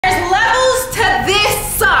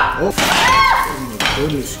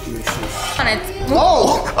Goodness gracious.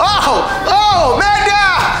 Oh, man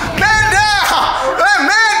down! Man down!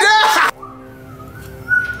 Man down!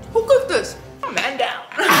 Who cooked this? Man down.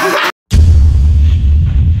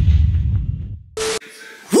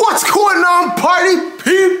 What's going on, party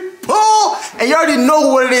people? And you already know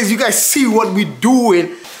what it is. You guys see what we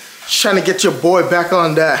doing. Trying to get your boy back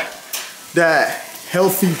on that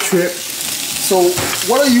healthy trip. So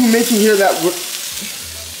what are you making here that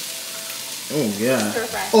oh yeah. Stir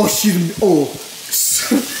fry. Oh,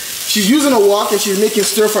 she's using a wok and she's making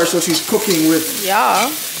stir fry, so she's cooking with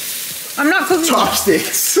Yeah. I'm not cooking.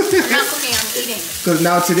 chopsticks. I'm not cooking, I'm eating. Because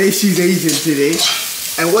now today she's Asian today.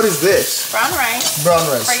 And what is this? Brown rice. Brown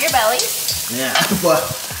rice. For your belly. Yeah, but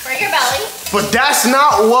For your belly. that's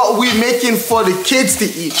not what we're making for the kids to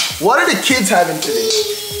eat. What are the kids having today?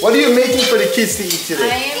 What are you making for the kids to eat today?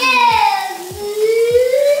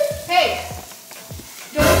 Hey.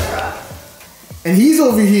 Don't interrupt. And he's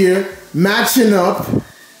over here matching up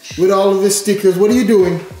with all of his stickers. What are you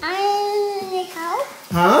doing? I need help.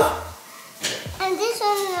 Huh? And this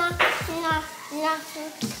one not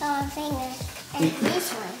on finger. And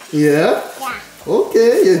this one. Yeah? Yeah.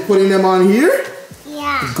 Okay, you're putting them on here?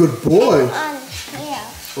 Yeah. Good boy. On here.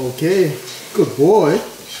 Okay, good boy.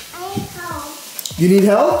 I need help. You need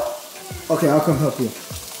help? Okay, I'll come help you. It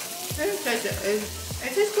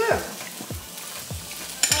tastes good.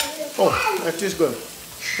 Oh, that tastes good.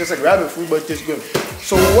 Tastes like rabbit food, but it tastes good.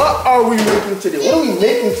 So what are we making today? What are we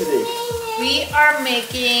making today? We are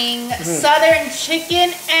making southern chicken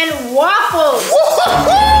and waffles.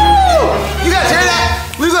 You guys hear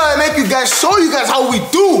that? We're gonna make you guys, show you guys how we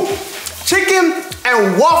do chicken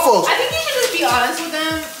and waffles. I think you should just be honest with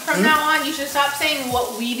them. From now on, you should stop saying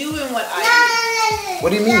what we do and what I do. What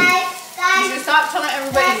do you mean? You should stop telling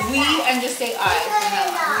everybody we and just say I from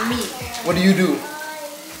now on. Me. What do you do?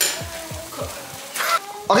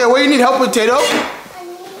 Okay, what do you need help with, Tato?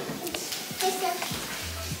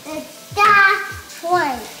 That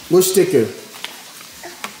one. Which sticker?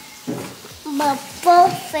 But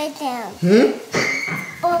both of them.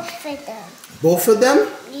 Both of them. Both of them?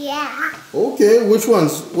 Yeah. Okay, which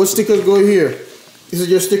ones? What stickers go here? Is it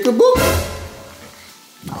your sticker book?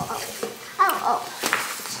 Oh.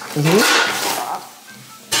 Mm-hmm.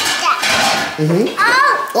 That. Mm-hmm.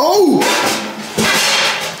 Oh.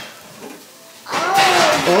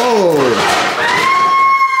 Oh! Oh!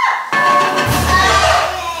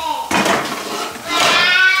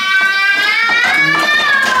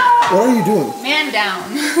 What are you doing? Man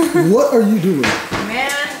down. What are you doing?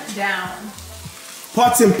 Man down.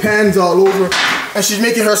 Pots and pans all over, and she's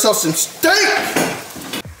making herself some steak.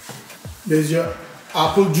 There's your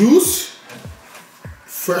apple juice,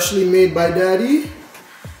 freshly made by Daddy.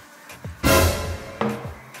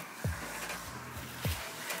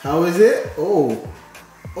 How is it? Oh,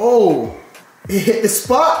 it hit the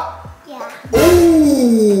spot. Yeah.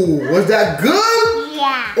 Oh, was that good?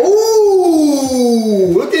 Yeah.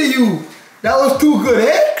 Oh, look at you. That was too good,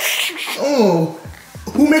 eh? Oh,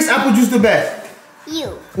 who makes apple juice the best?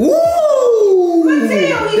 You. Ooh,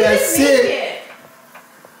 Mateo, he that's didn't make it. it.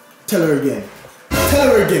 Tell her again. Tell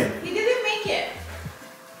her again. He didn't make it.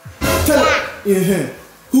 Tell her. Yeah.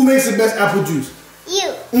 Who makes the best apple juice?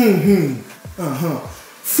 You.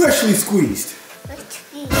 Freshly squeezed.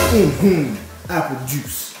 You. Apple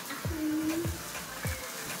juice.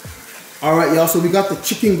 All right, y'all. So we got the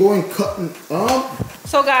chicken going, cutting up.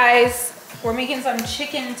 So guys, we're making some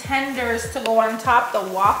chicken tenders to go on top the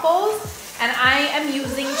waffles, and I am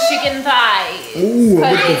using chicken thighs Ooh,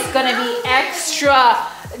 because with the- it's gonna be extra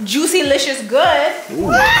juicy, licious good. Ooh.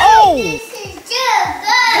 Oh! This is too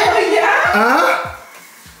good. Yeah. Huh?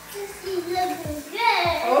 This is looking good.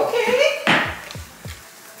 Okay.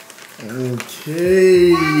 Okay.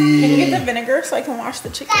 Can you get the vinegar so I can wash the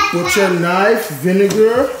chicken? Butcher knife,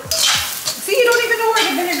 vinegar. See, you don't even know where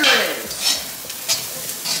the vinegar is.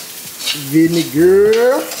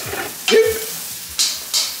 Vinegar.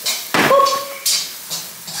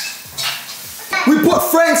 We put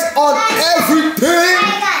Frank's on everything.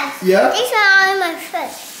 Hi guys. Yeah? This one on my foot.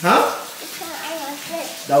 Huh? This one on my foot.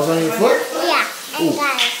 That was on your foot? Yeah. And Ooh.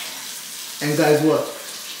 guys, And guys, what?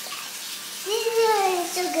 this one is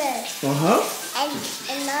so good. Uh-huh.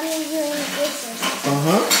 And mommy doing dishes.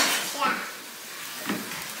 Uh-huh. Yeah.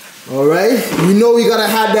 All right. You know we gotta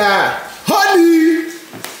have that honey.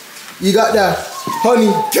 You got that honey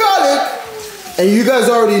garlic. And you guys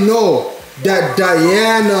already know that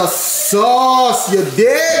Diana sauce. You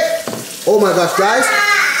dig? Oh my gosh, guys.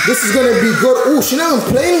 This is gonna be good. Oh, she's not even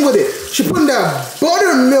playing with it. She putting that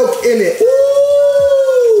buttermilk in it.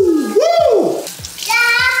 Ooh, woo!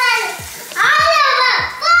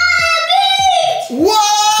 What?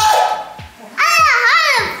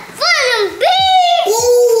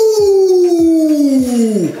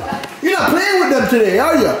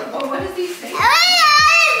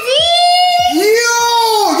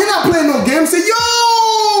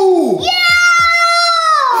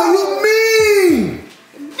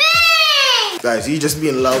 guys. He just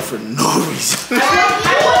being loud for no reason. I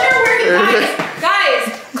wonder where he guys,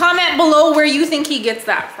 comment below where you think he gets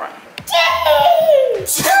that from.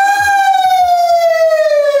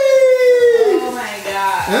 Oh my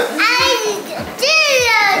god.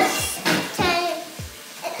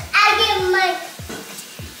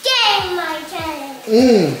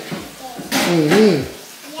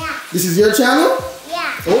 Yeah. This is your channel?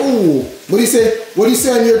 Yeah. Oh, what do you say? What do you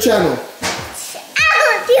say on your channel?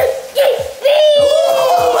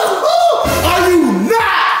 Are you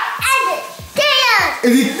not?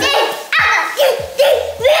 If you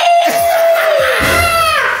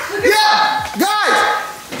yeah, guys,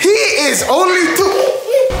 he is only 2.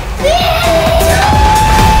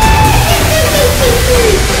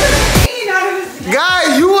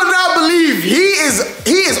 Guys, you will not believe he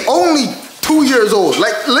is only 2 years old.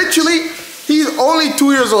 Like literally, he's only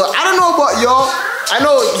 2 years old. I don't know about y'all. I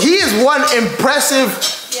know he is one impressive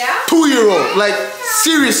 2-year-old. Like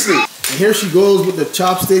seriously. And here she goes with the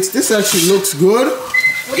chopsticks. This actually looks good.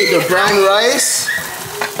 With the brown rice.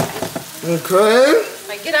 Okay.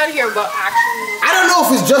 Like get out of here about actually. I don't know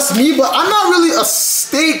if it's just me, but I'm not really a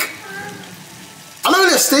steak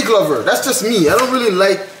lover. That's just me. I don't really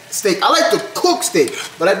like steak. I like to cook steak,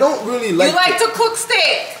 but I don't really like. You like to cook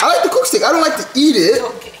steak? I like to cook steak. I don't like to eat it.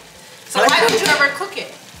 Okay. So why don't you ever cook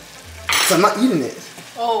it? So I'm not eating it.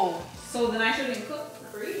 Oh, so then I shouldn't cook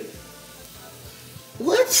for you.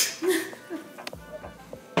 What?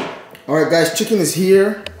 All right, guys. Chicken is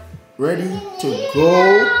here, ready to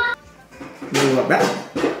go. Oh, blah.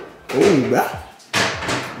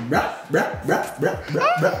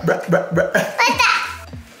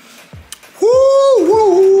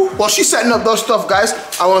 Woo. While she's setting up those stuff, guys,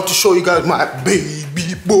 I want to show you guys my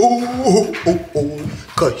baby boy.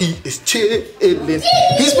 Cause he is chilling.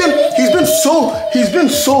 He's been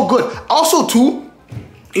so good. Also too,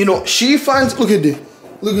 you know, she finds, look at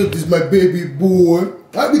this, my baby boy.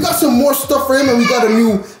 Right, we got some more stuff for him, and we got a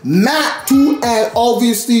new mat too, and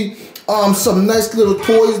obviously some nice little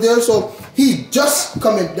toys there. So he's just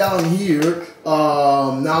coming down here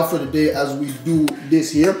now for the day as we do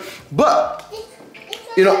this here. But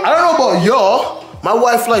you know, I don't know about y'all. My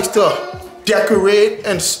wife likes to decorate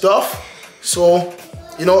and stuff. So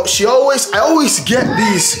you know, I always get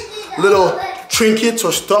these little trinkets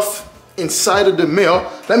or stuff inside of the mail.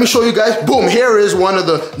 Let me show you guys. Boom, here is one of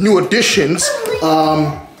the new additions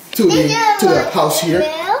to the house here.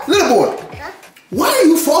 Little boy, why are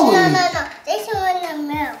you following me? No. This one in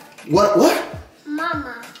the mail. What?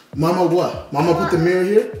 Mama. Mama what? Mama put the mirror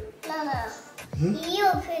here? No.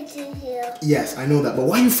 You put it here. Yes, I know that, but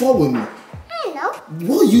why are you following me? I don't know.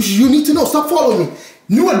 Well, you need to know. Stop following me.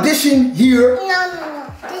 New addition here. No.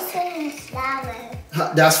 This one is flower.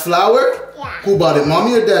 That's flour? Yeah. Who bought it,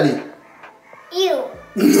 mommy or daddy? You.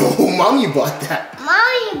 No, mommy bought that.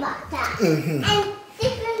 Mommy bought that. And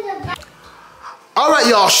this one's a bag. All right,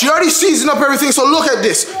 y'all, she already seasoned up everything, so look at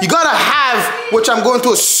this. You gotta have, which I'm going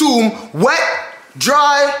to assume, wet,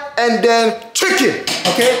 dry, and then chicken,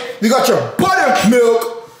 okay? You got your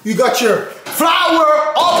buttermilk, you got your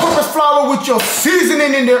flour, all-purpose flour with your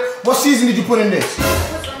seasoning in there. What seasoning did you put in this?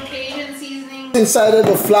 Put some Cajun seasoning. Inside of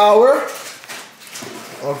the flour,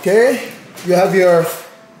 okay? You have your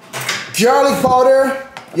garlic powder,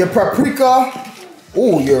 your paprika,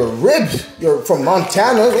 oh, your ribs, you're from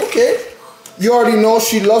Montana, okay? You already know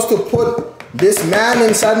she loves to put this man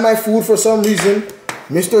inside my food for some reason,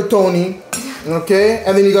 Mr. Tony, okay?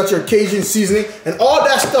 And then you got your Cajun seasoning, and all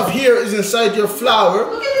that stuff here is inside your flour.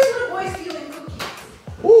 Look at this little boy stealing cookies.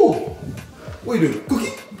 Ooh, what are you doing,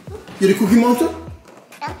 cookie? You're the cookie monster?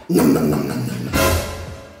 Nom.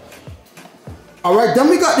 All right, then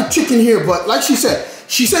we got the chicken here, but like she said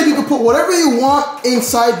you can put whatever you want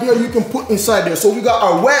inside there, you can put inside there. So we got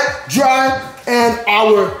our wet, dry, and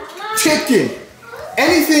our chicken.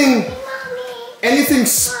 Anything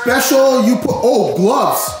special you put? Oh,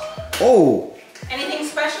 gloves. Oh. Anything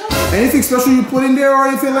special? Anything special you put in there or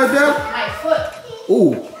anything like that? My foot.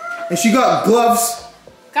 Oh, and she got gloves.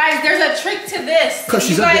 Guys, there's a trick to this. Cause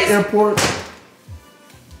she's at the airport.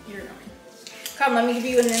 Come, let me give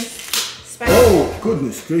you an inspection. Oh,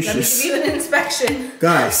 goodness gracious. Let me give you an inspection.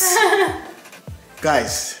 Guys,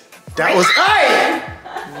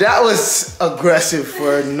 that was aggressive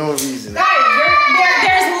for no reason. Guys,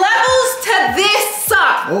 there's levels to this.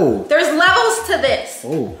 Oh. There's levels to this.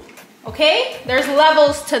 Oh. Okay? There's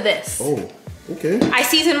levels to this. Oh, okay. I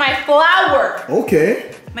season my flour.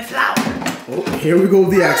 Okay. My flour. Oh, here we go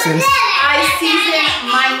with the accents. I season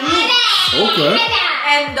my meat. Okay.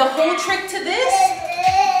 And the whole trick to this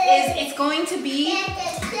is it's going to be,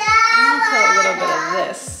 I'm gonna put a little bit of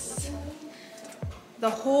this. The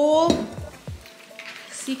whole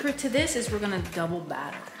Secret to this is we're gonna double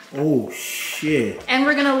batter. Oh shit. And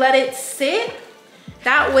we're gonna let it sit.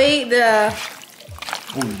 That way the...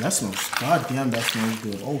 Oh, that smells, goddamn, that smells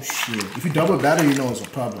good. Oh shit. If you double batter, you know it's a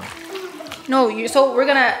problem. No, so we're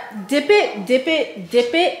gonna dip it,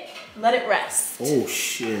 let it rest. Oh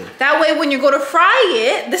shit. That way when you go to fry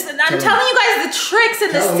it, I'm telling you guys the tricks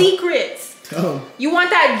and the secrets. Tell 'em. You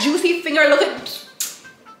want that juicy finger looking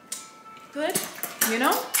good, you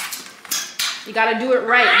know? You gotta do it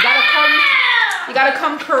right. You gotta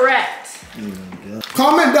come correct.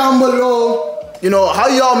 Comment down below, you know, how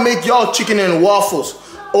y'all make y'all chicken and waffles.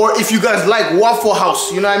 Or if you guys like Waffle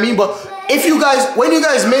House, you know what I mean? But if you guys, when you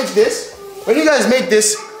guys make this,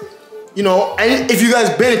 you know, and if you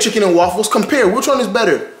guys been in chicken and waffles, compare which one is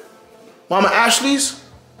better, Mama Ashley's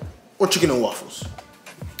or chicken and waffles.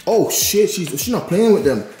 Oh shit, she's not playing with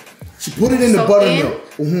them. She put it in the buttermilk.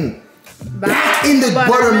 Back in the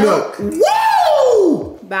buttermilk.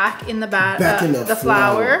 Woo! Back in the the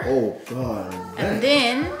flour. Oh god. And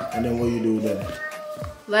then what you do then?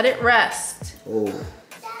 Let it rest. Oh.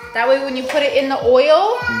 That way when you put it in the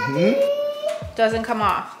oil, doesn't come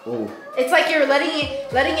off. Oh. It's like you're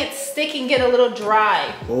letting it stick and get a little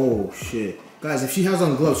dry. Oh shit. Guys, if she has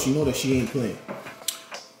on gloves, you know that she ain't playing.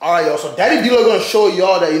 Alright y'all, so DaddyDLO gonna show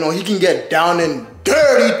y'all that, you know, he can get down and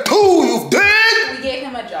dirty too, you dig? We gave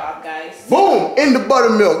him a job, guys. Boom! In the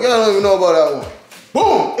buttermilk. Y'all don't even know about that one.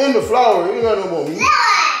 Boom! In the flour. You don't know about me.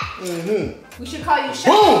 We should call you chef.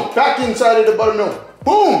 Boom! Back inside of the buttermilk.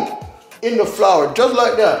 Boom! In the flour. Just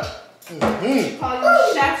like that. We should call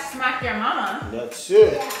you chef smack your mama. That's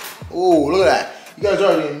it. Oh, look at that. You guys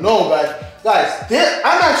already know, guys. Guys,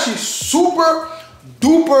 I'm actually super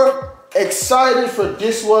duper excited for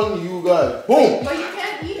this one, you guys. Boom! But you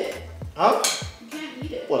can't eat it. Huh? You can't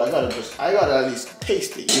eat it. Well, I gotta at least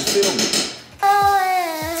taste it. You feel me?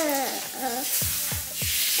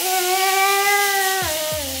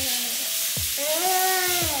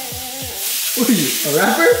 What are you, a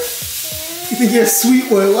rapper? You think you're a sweet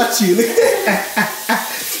boy? Watch you.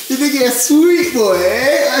 You think you're a sweet boy,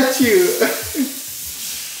 eh? Watch you.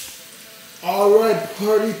 All right,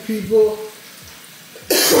 party people.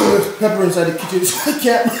 There's pepper inside the kitchen, so I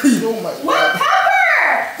can't breathe. Oh my god. What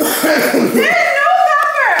pepper? There's no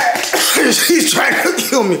pepper. He's trying to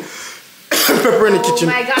kill me. Pepper in the kitchen.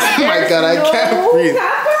 Oh my god. Oh my god, I can't breathe.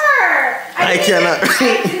 Pepper. I cannot. I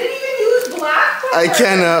didn't even use black pepper. I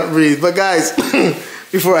cannot breathe. But guys,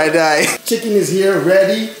 before I die, chicken is here,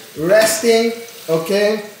 ready, resting.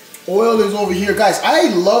 Okay, oil is over here, guys. I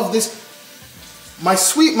love this. My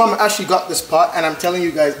sweet mama actually got this pot, and I'm telling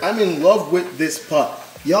you guys, I'm in love with this pot.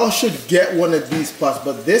 Y'all should get one of these pots.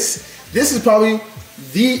 But this is probably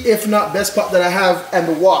the, if not best pot that I have, and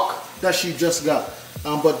the wok that she just got.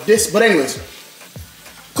 But anyways,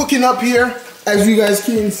 cooking up here, as you guys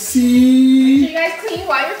can see. Make sure you guys clean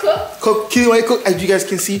while you cook. Clean while you cook. As you guys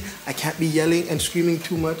can see, I can't be yelling and screaming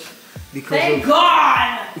too much Thank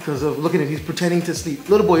God. Because of, look at him, he's pretending to sleep.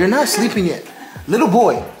 Little boy, you're not sleeping yet. Little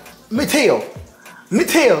boy, Mateo,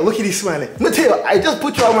 look at he's smiling. Mateo, I just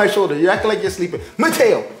put you on my shoulder. You're acting like you're sleeping.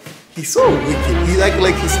 Mateo, he's so wicked. He's acting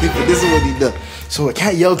like he's sleeping. This is what he does. So I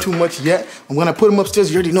can't yell too much yet. I'm gonna put him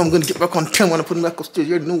upstairs. You already know I'm gonna get back on 10 when I put him back upstairs.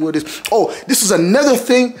 You already know what it is. Oh, this is another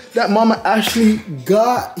thing that Mama Ashley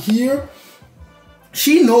got here.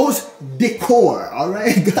 She knows decor, all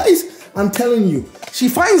right, guys? I'm telling you. She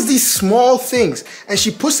finds these small things and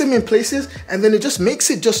she puts them in places and then it just makes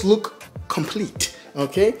it just look complete,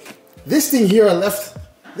 okay? This thing here I left,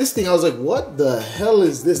 this thing I was like, what the hell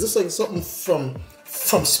is this? This is like something from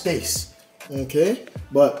space, okay?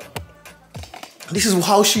 But this is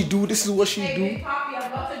how she do, this is what she do. Big Poppy,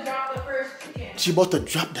 I'm about to drop the first chicken. She about to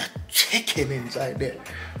drop that chicken inside there.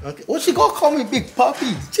 Okay, what she gonna call me Big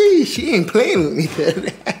Poppy? Gee, she ain't playing with me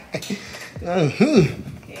today. Okay,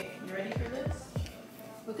 you ready for this?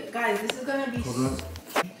 Look at, guys, this is gonna be,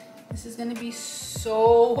 this is gonna be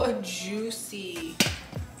so juicy.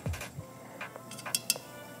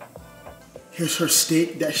 Here's her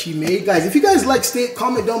steak that she made. Guys, if you guys like steak,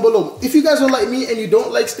 comment down below. If you guys are like me and you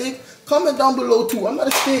don't like steak, comment down below too. I'm not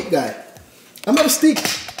a steak guy. I'm not a steak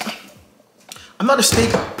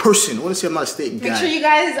person. I want to say I'm not a steak guy. Make sure you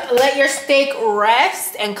guys let your steak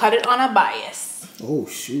rest and cut it on a bias. Oh,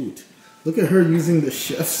 shoot. Look at her using the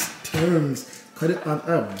chef's terms. Cut it on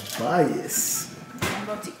a bias. I'm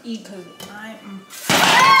about to eat because I'm...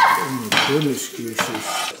 Oh my goodness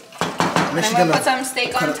gracious. I'm gonna put some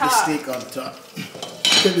steak on top. Cut up the steak on top.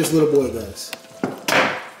 Look at this little boy, guys.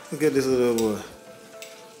 Look at this little boy.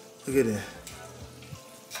 Look at that.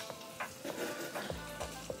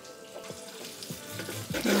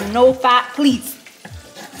 No fat, please.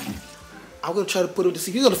 I'm gonna try to put him to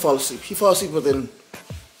sleep. He's gonna fall asleep. He falls asleep within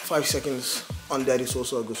 5 seconds on Daddy So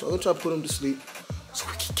Good. So I'm gonna try to put him to sleep so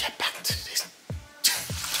we can get back to this.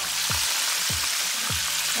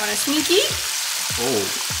 Want a sneaky? Oh,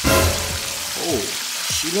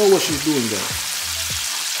 she know what she's doing there.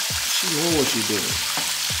 She know what she's doing.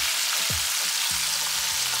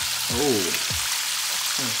 Oh.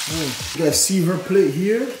 You guys see her plate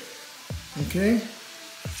here? Okay.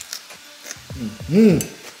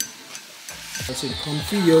 That's it,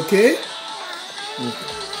 comfy, you okay?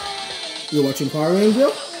 You're watching Power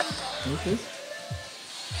Ranger? Okay.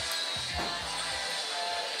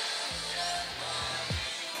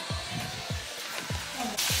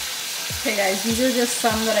 Okay guys, these are just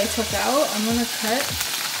some that I took out. I'm gonna cut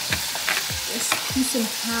this piece in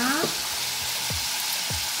half.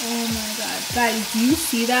 Oh my god. Guys, do you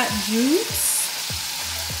see that juice?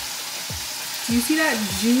 Do you see that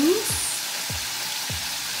juice?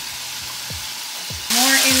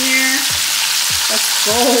 More in there. Let's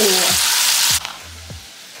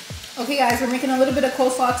go. Okay guys, we're making a little bit of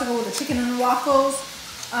coleslaw to go with the chicken and waffles.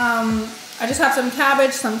 I just have some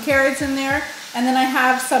cabbage, some carrots in there. And then I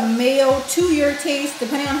have some mayo to your taste,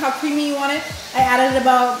 depending on how creamy you want it. I added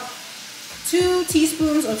about 2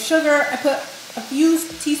 teaspoons of sugar. I put a few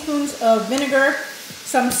teaspoons of vinegar,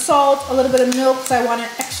 some salt, a little bit of milk because I want it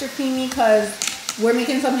extra creamy because we're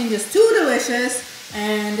making something just too delicious.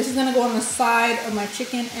 And this is gonna go on the side of my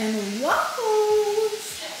chicken and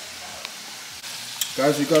waffles.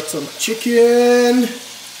 Guys, we got some chicken.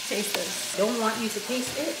 Taste this. Don't want you to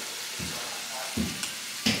taste it.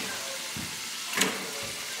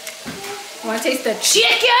 Want to taste the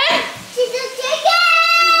chicken? Taste the chicken!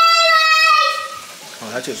 Oh,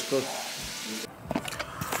 that tastes good.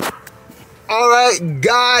 Alright,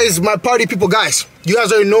 guys, my party people, guys. You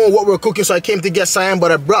guys already know what we're cooking, so I came to get Cyan,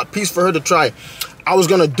 but I brought peas for her to try. I was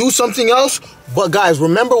going to do something else, but guys,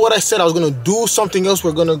 remember what I said? I was going to do something else.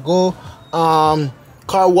 We're going to go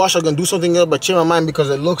car wash. I'm going to do something else, but change my mind because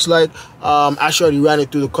it looks like Ashley already ran it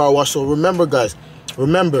through the car wash. So remember, guys.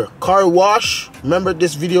 Remember, car wash. Remember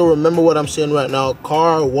this video. Remember what I'm saying right now.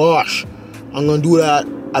 Car wash. I'm going to do that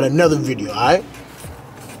at another video, alright?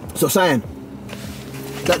 So, Cyan,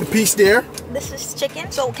 got the piece there. This is chicken.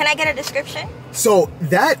 So, can I get a description? So,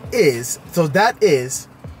 that is,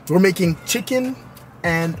 we're making chicken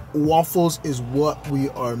and waffles is what we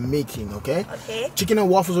are making, okay? Okay. Chicken and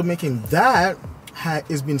waffles we're making. That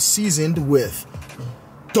has been seasoned with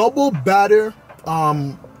double batter,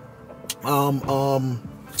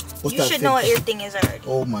 what's You that should thing? know what your thing is already.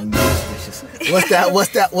 Oh my goodness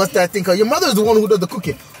gracious. What's that thing called? Your mother's the one who does the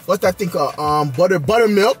cooking. What's that thing called?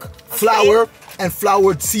 Buttermilk, flour, and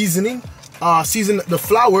floured seasoning. The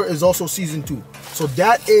flour is also seasoned too. So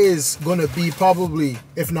that is gonna be probably,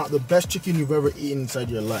 if not the best chicken you've ever eaten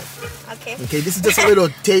inside your life. Okay. Okay, this is just a little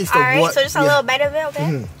taste of what. Alright, so just a little bite of it,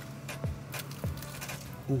 okay?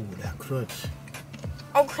 Ooh, that crunch.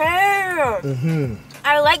 Okay.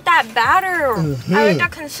 I like that batter. I like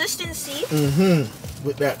that consistency.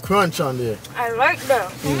 With that crunch on there. I like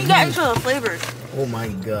that. Let me get into the flavors. Oh my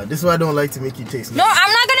god, this is why I don't like to make you taste. No,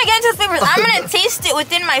 I'm not gonna get into the flavors. I'm gonna taste it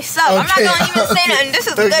within myself. I'm not gonna even say nothing. This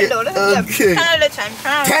is good though. This is good. 10 out of 10.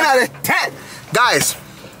 10 out of 10. Guys,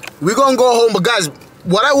 we're gonna go home, but guys,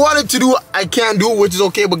 what I wanted to do, I can't do, which is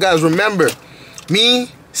okay, but guys, remember, me,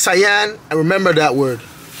 Cyan, and remember that word,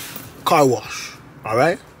 car wash, all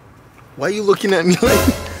right? Why are you looking at me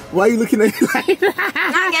like, why are you looking at me like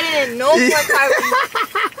I'm not getting in no more car wash.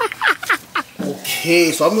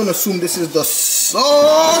 Okay, so I'm gonna assume this is the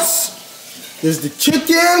sauce, there's the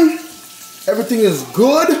chicken, everything is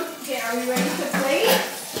good. Okay, are we ready to plate?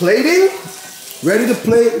 Plating, ready to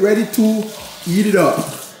plate, ready to eat it up.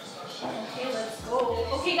 Okay, let's go.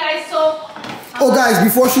 Okay, guys, so. Oh, guys,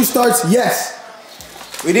 before she starts, yes.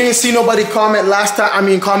 We didn't see nobody comment last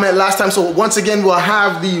time. So once again, we'll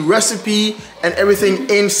have the recipe and everything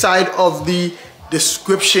inside of the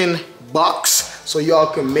description box so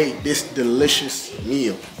y'all can make this delicious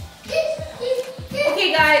meal.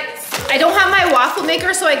 Okay, guys, I don't have my waffle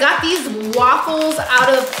maker, so I got these waffles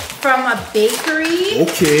from a bakery.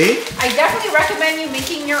 Okay. I definitely recommend you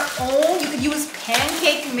making your own. You could use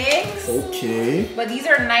pancake mix. Okay. But these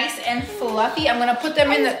are nice and fluffy. I'm gonna put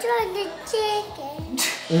them in the chicken.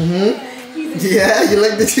 Yeah, you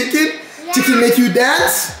like the chicken? Yeah. Chicken make you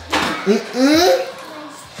dance?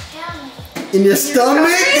 In your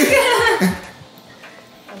stomach?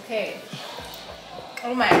 Okay.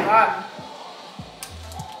 Oh my god.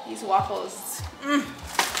 These waffles.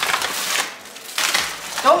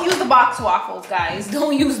 Don't use the box waffles, guys.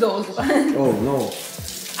 Don't use those ones. Oh no.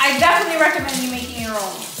 I definitely recommend you making your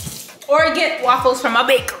own. Or get waffles from a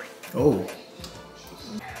bakery. Oh.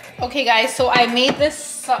 Okay guys, so I made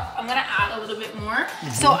this, I'm gonna add a little bit more.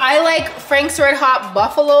 So I like Frank's Red Hot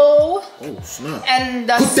Buffalo. Oh snap. And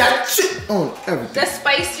the, put that shit on everything. The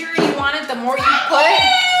spicier you want it, the more you put.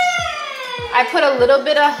 I put a little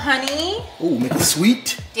bit of honey. Oh, make it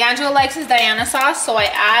sweet. D'Angelo likes his Diana sauce, so I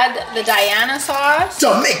add the Diana sauce.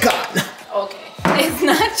 Jamaican. Okay, it's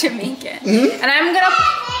not Jamaican. And I'm gonna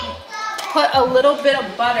put a little bit of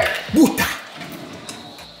butter. Buta.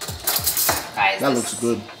 Guys, that looks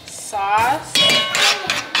good. Sauce.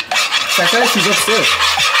 Sasha, she's upstairs.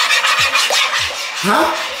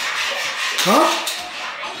 Huh? Huh?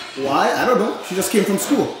 Why? I don't know. She just came from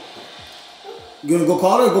school. You gonna go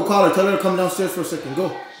call her? Go call her. Tell her to come downstairs for a second.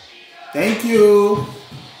 Go. Thank you.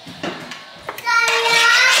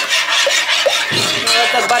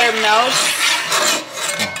 Let the butter melt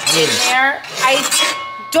in there. I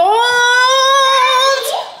don't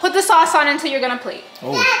put the sauce on until you're gonna plate.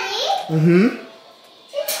 Oh. Daddy? Mm-hmm.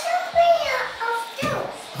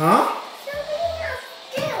 Huh?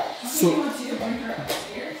 So,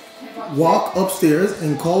 walk upstairs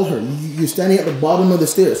and call her. You're standing at the bottom of the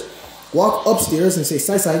stairs. Walk upstairs and say,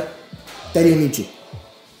 Sai Sai, Daddy will need you.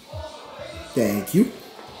 Thank you.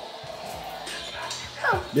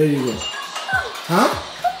 There you go. Huh?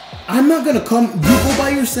 I'm not gonna come. You go by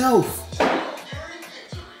yourself.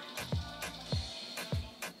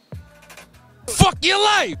 Fuck your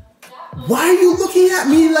life! Why are you looking at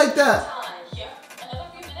me like that?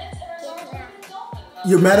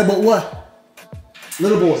 You're mad about what?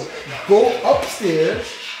 Little boy, go upstairs.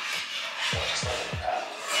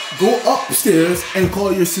 Go upstairs and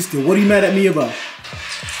call your sister. What are you mad at me about?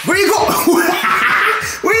 Where you going?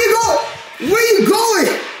 Where you going? Where you going?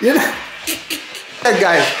 You're not... That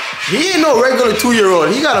guy, he ain't no regular 2-year-old.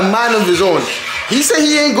 He got a mind of his own. He said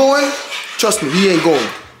he ain't going. Trust me, he ain't going.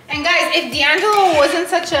 And guys, if D'Angelo wasn't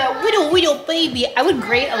such a widow baby, I would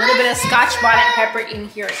grate a little bit of Scotch bonnet pepper in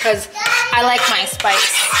here because I like my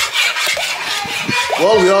spice.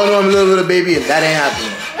 Well, we all know I'm a little bit of baby and that ain't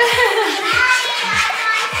happening.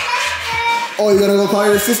 Oh, you gonna go call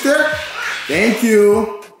your sister? Thank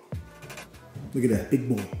you. Look at that, big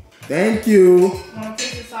boy. Thank you. Wanna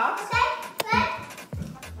taste the sauce?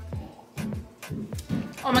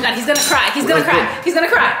 Oh my god, he's gonna cry. He's gonna cry. He's gonna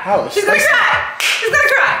cry. How? He's gonna cry. He's gonna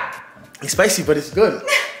cry. It's spicy, but it's good.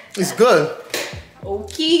 It's good.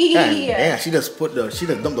 Okay. Damn, she just dumped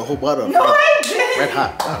the whole bottle. No, I didn't. Red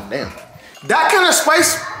hot. Oh, damn. That kind of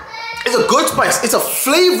spice is a good spice. It's a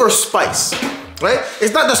flavor spice, right?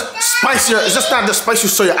 It's not just spicier. It's just not the spice you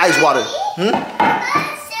so your eyes water.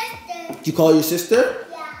 Did you call your sister?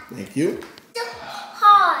 Yeah. Thank you. So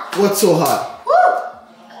hot. What's so hot? Woo.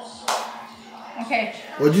 Okay.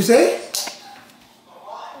 What'd you say?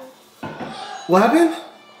 What happened?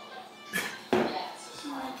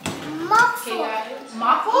 Muffle.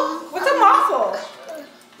 Muffle? What's a muffle?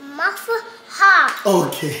 Muffle hot.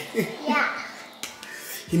 Okay. Yeah.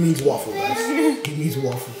 He means waffle, guys. He means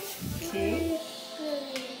waffle. Okay.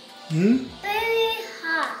 Very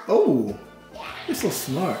hot. Oh, you're so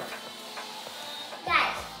smart.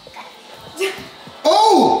 Guys.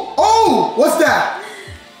 Oh, what's that?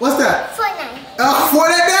 What's that? Fortnite.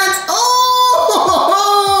 Fortnite dance? Oh!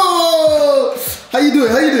 How you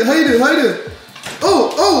doing? Okay,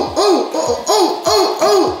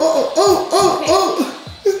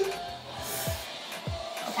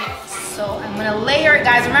 so I'm gonna layer it,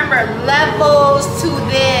 guys. Remember, levels to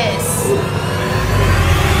this.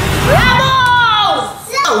 Levels!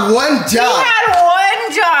 One job. We had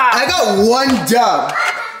one job. I got one job.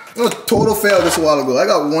 It was a total fail this a while ago. I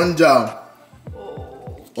got one job.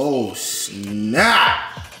 Oh, snap.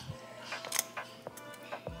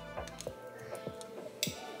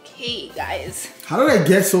 Okay, guys. How did I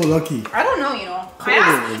get so lucky? I don't know, you know.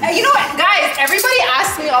 You know what, guys? Everybody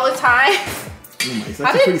asks me all the time. Oh my, it's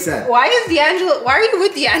actually pretty sad. Why are you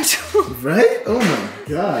with D'Angelo? Right? Oh my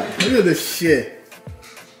god. Look at this shit.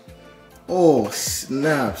 Oh,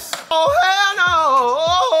 snaps. Oh, hell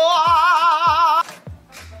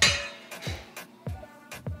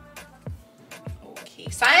no! Okay,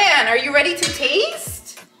 Cyan, are you ready to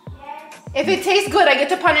taste? Yes. If it tastes good, I get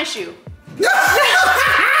to punish you.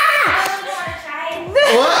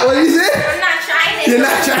 What? What did you say? I'm not trying it. You're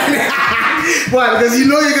not trying it. Why? Because you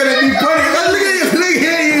know you're gonna be punished. Look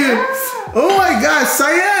at you. Oh my God,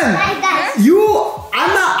 Cyan.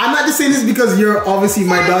 I'm not just saying this because you're obviously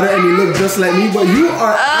my daughter and you look just like me, but you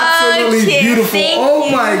are absolutely beautiful. Oh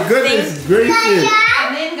my goodness gracious.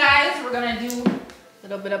 And then guys, we're gonna do a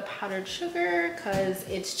little bit of powdered sugar because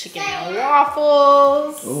it's chicken and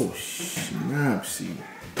waffles. Oh snap, see.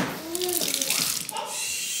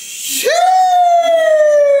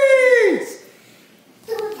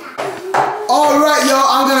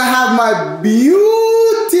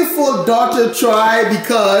 daughter try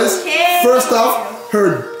because first off,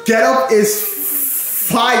 her getup is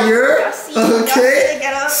fire. Okay,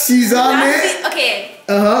 she's on it. Okay.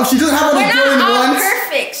 She doesn't have We're any not Jordan all ones.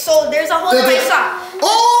 perfect, so there's a hole in my sock.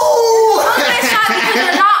 Oh! Hole in my sock because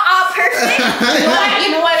we're not all perfect.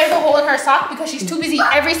 You know why there's a hole in her sock? Because she's too busy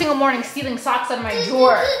every single morning stealing socks out of my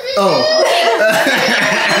drawer. Oh.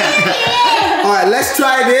 All right, let's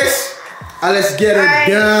try this. Let's get her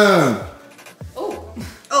done.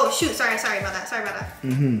 Oh shoot! Sorry about that.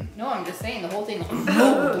 No, I'm just saying the whole thing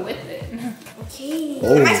moved with it. Okay.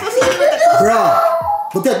 Oh. Am I supposed to eat it with the coleslaw?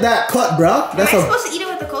 Bruh, look at that cut, bruh. Am I supposed to eat it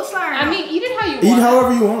with the coleslaw or no? I mean, eat it how you want. Eat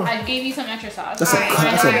however you want. I gave you some extra sauce. That's a Alright,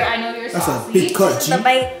 cut. I know you're That's saucy. a big cut, G. The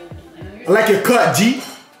bite. I like your cut, G.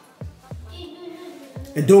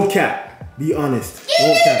 And don't cap. Be honest.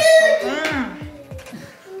 Don't cap.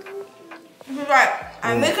 This is right.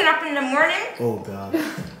 I'm waking up in the morning Oh God.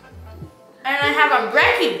 and I have a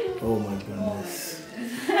brekkie. Oh my goodness.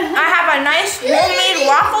 I have a nice homemade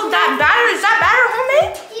waffle. That batter, is that batter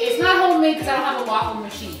homemade? It's not homemade because I don't have a waffle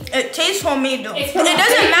machine. It tastes homemade though. It's It from a doesn't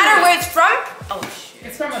bakery. matter where it's from. Oh shit.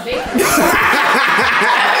 It's from a bakery. It's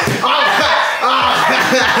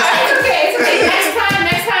okay.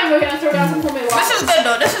 Next time we're gonna throw down some homemade waffles. This is good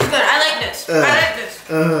though. This is good. I like this. I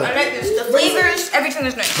like this. The flavors, everything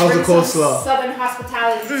is nice. How's the coleslaw? Southern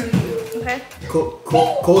hospitality to you. Okay.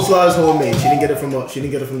 Coleslaw is homemade. She didn't get it from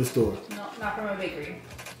the store. No, not from a bakery.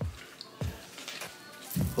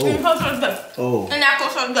 And the coleslaw is good. Oh. And that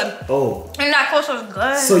coleslaw is good. Oh. And that coleslaw is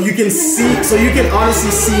good. So you can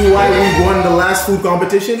honestly see why we won the last food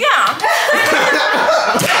competition? Yeah. I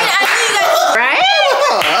knew you guys. Right?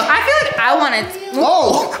 I feel like I want to.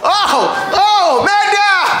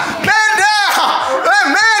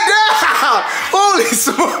 Man down! Holy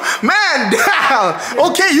smoke, man down!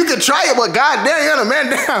 Okay, you can try it, but goddamn, you're a man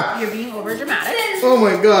down. You're being over dramatic. Oh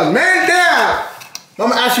my God, man down!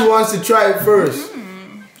 Mama actually wants to try it first.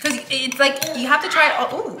 Because it's like, you have to try it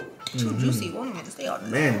all. Ooh, too juicy. Won't even stay on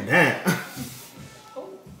this. Man down.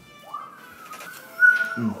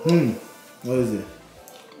 What is it?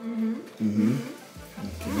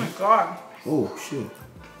 Oh my God. Oh shit.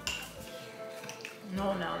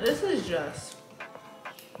 No, this is just.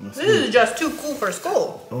 This is just too cool for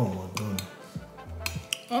school. Oh my goodness.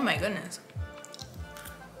 Oh my goodness.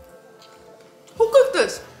 Who cooked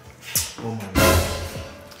this? Oh my God.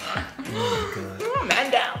 Oh,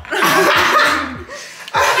 man down.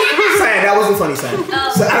 Sign, that wasn't funny, Sign.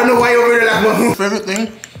 So I don't know why you're over there like my favorite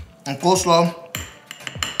thing and coleslaw.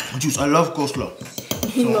 Juice. I love coleslaw.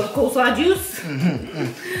 You love coleslaw juice?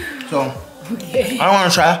 So Okay. I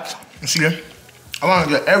want to try. See, I want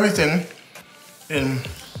to get everything in.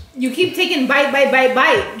 You keep taking bite.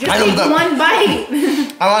 Just I take don't- one bite.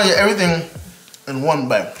 I want to get everything in one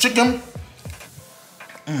bite. Chicken.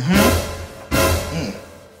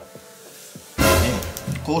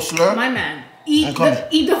 Coleslaw. My man. Eat I'm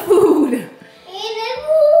coming. the food.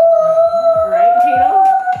 Right, Tito?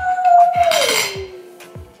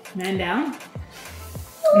 Man down.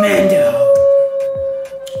 Man down.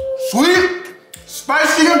 Sweet,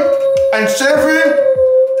 spicy, and savory.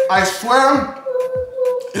 I swear,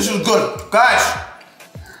 this is good. Guys,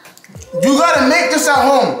 you gotta make this at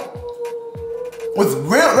home. With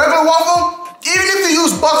regular waffle, even if you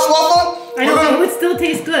use Buck's waffle, I know, it would still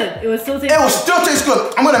taste good. It would still taste it will still taste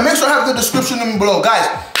good. I'm gonna make sure I have the description in below. Guys,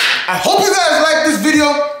 I hope you guys like this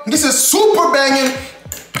video. This is super banging.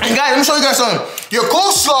 And guys, let me show you guys something. Your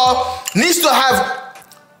coleslaw needs to have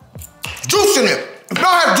juice in it. If you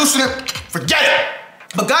don't have juice in it, forget it.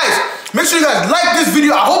 But guys, make sure you guys like this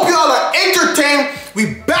video. I hope you all are entertained.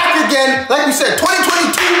 We back again. Like we said,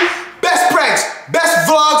 2022.